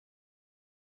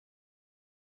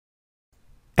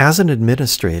As an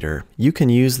administrator, you can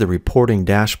use the reporting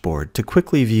dashboard to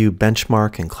quickly view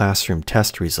benchmark and classroom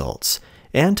test results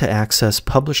and to access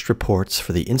published reports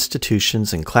for the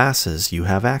institutions and classes you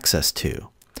have access to.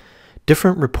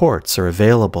 Different reports are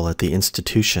available at the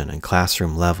institution and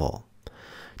classroom level.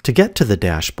 To get to the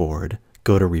dashboard,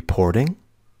 go to Reporting,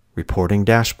 Reporting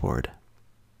Dashboard.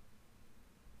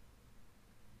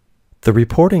 The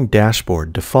reporting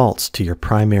dashboard defaults to your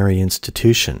primary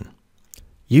institution.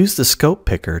 Use the scope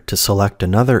picker to select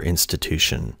another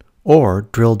institution, or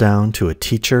drill down to a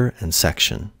teacher and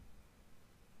section.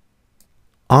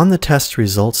 On the Test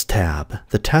Results tab,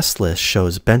 the test list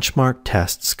shows benchmark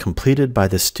tests completed by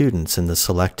the students in the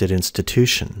selected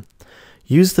institution.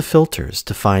 Use the filters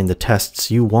to find the tests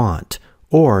you want,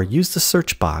 or use the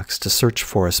search box to search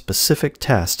for a specific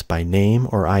test by name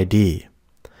or ID.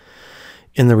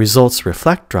 In the Results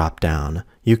Reflect drop-down,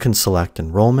 you can select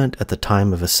enrollment at the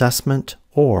time of assessment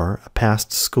or a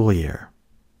past school year.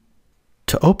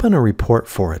 To open a report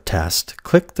for a test,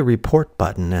 click the Report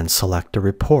button and select a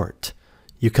report.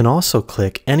 You can also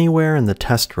click anywhere in the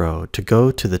test row to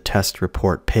go to the test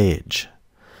report page.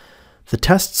 The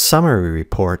test summary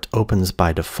report opens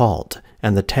by default,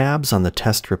 and the tabs on the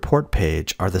test report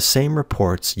page are the same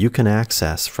reports you can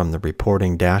access from the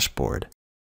reporting dashboard.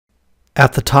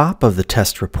 At the top of the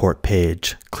test report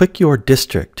page, click your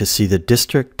district to see the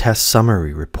District Test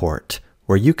Summary Report,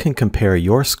 where you can compare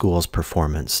your school's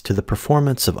performance to the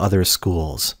performance of other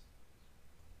schools.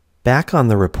 Back on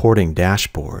the reporting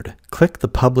dashboard, click the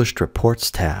Published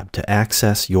Reports tab to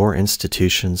access your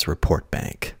institution's report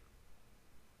bank.